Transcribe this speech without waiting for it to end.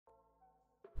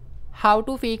How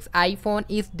to fix iPhone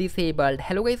is disabled.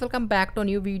 Hello guys, welcome back to a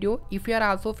new video. If you are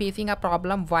also facing a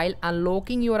problem while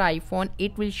unlocking your iPhone,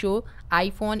 it will show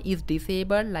iPhone is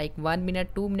disabled like 1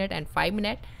 minute, 2 minute and 5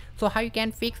 minute. So how you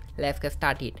can fix? Let's get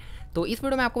started. तो इस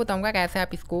video में आपको बताऊंगा कैसे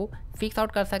आप इसको fix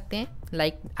out कर सकते हैं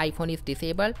like iPhone is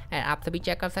disabled and आप सभी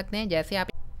चेक कर सकते हैं जैसे आप.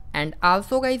 And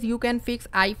also guys, you can fix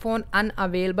iPhone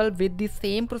unavailable with the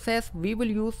same process. We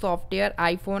will use software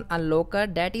iPhone unlocker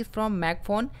that is from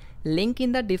MagFone, link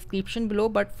in the description below.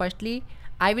 But firstly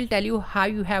I will tell you how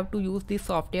you have to use this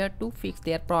software to fix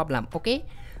their problem. Okay,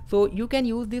 so you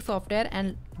can use this software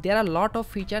and there are a lot of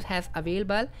features has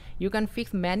available. You can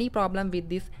fix many problems with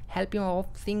this helping of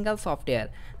single software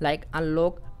like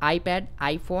unlock iPad,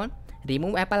 iPhone,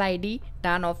 remove Apple ID,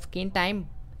 turn off screen time,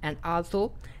 and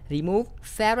also remove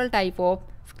several type of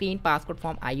screen passcode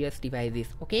from iOS devices.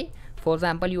 Okay, for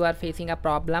example, you are facing a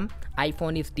problem,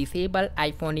 iPhone is disabled,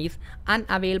 iPhone is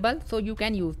unavailable, so you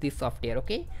can use this software.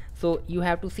 Okay, so you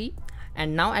have to see,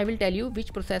 and now I will tell you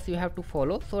which process you have to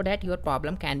follow so that your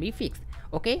problem can be fixed.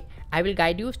 Okay, I will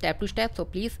guide you step to step, so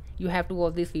please you have to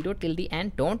watch this video till the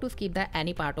end, don't to skip the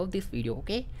any part of this video.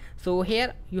 Okay, so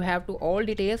here you have to all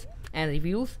details and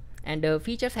reviews and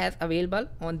features has available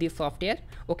on this software.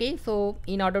 Okay, so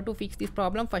in order to fix this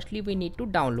problem, firstly we need to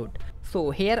download. So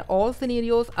here all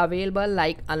scenarios available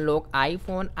like unlock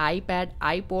iPhone, iPad,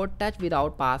 iPod touch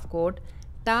without passcode,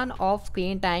 turn off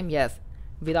screen time, yes,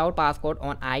 without passcode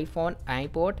on iPhone,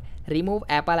 iPod, remove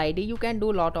Apple ID. You can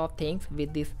do lot of things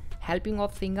with this helping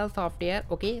of single software.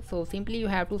 Okay, so simply you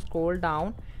have to scroll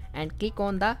down and click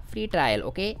on the free trial.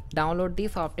 Okay, download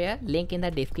this software, link in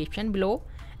the description below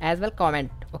as well,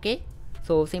 comment. Okay,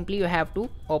 so simply you have to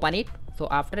open it. So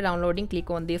after downloading,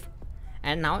 click on this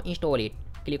and now install it,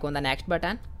 click on the next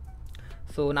button.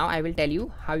 So now I will tell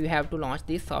you how you have to launch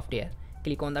this software.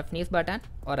 Click on the finish button.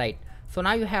 Alright, so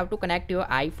now you have to connect your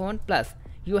iPhone, plus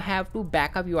you have to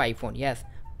back up your iPhone. Yes,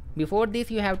 before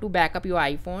this you have to back up your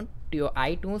iPhone to your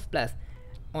iTunes plus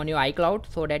on your iCloud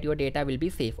so that your data will be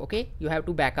safe. Okay, you have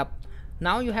to back up.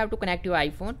 Now you have to connect your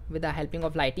iPhone with the helping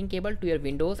of lightning cable to your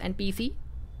Windows and PC.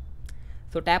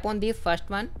 So tap on this first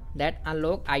one, that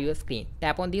unlock iOS screen.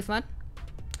 Tap on this one.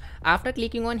 After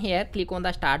clicking on here, click on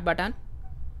the start button.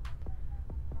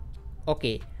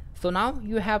 Okay, so now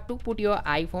you have to put your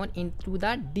iPhone into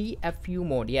the DFU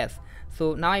mode. Yes,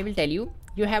 so now I will tell you,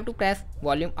 you have to press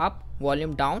volume up,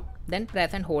 volume down, then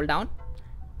press and hold down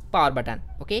power button.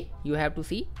 Okay, you have to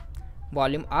see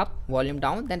volume up, volume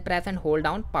down, then press and hold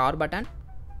down power button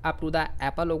up to the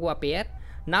Apple logo appear.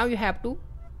 Now you have to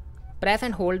press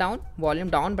and hold down volume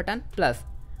down button plus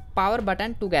power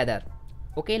button together.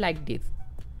 Okay, like this.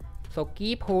 So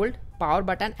keep hold power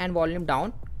button and volume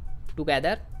down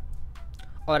together.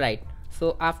 Alright,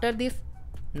 so after this,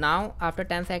 now after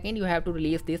 10 seconds you have to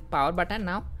release this power button.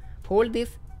 Now hold this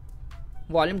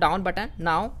volume down button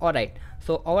now. Alright,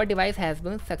 so our device has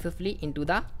been successfully into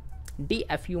the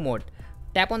DFU mode.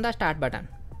 Tap on the start button.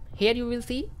 Here you will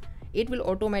see it will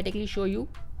automatically show you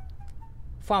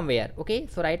firmware. Okay,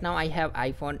 so right now I have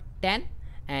iPhone 10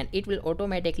 and it will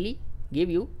automatically give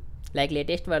you like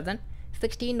latest version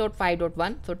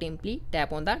 16.5.1. so simply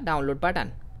tap on the download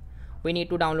button. We need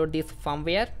to download this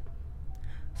firmware,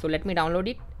 so let me download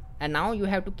it, and now you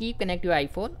have to keep connect your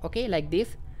iPhone. Okay, like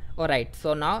this. Alright,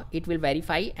 so now it will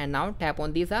verify, and now tap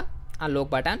on this unlock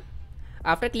button.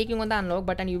 After clicking on the unlock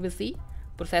button, you will see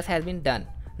process has been done.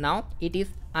 Now it is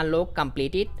unlock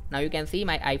completed. Now you can see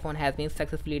my iPhone has been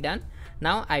successfully done.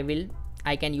 Now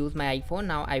I can use my iPhone.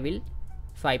 Now I will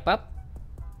swipe up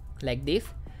like this.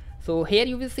 So here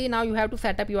you will see now you have to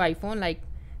set up your iPhone like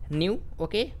new.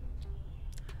 Okay,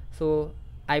 so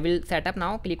I will set up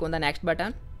now. Click on the next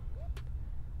button.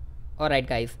 Alright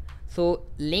guys, so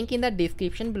link in the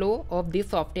description below of this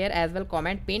software as well,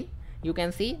 comment pin. You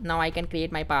can see now I can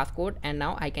create my passcode and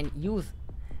now I can use,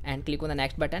 and click on the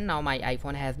next button. Now my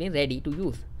iPhone has been ready to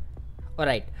use.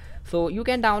 Alright, so you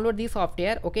can download this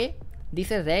software. Okay, this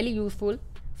is really useful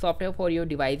software for your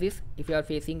devices if you are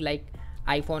facing like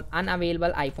iPhone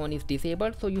unavailable, iPhone is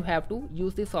disabled, so you have to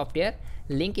use this software.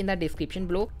 Link in the description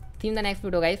below. See you in the next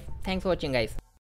video guys. Thanks for watching guys.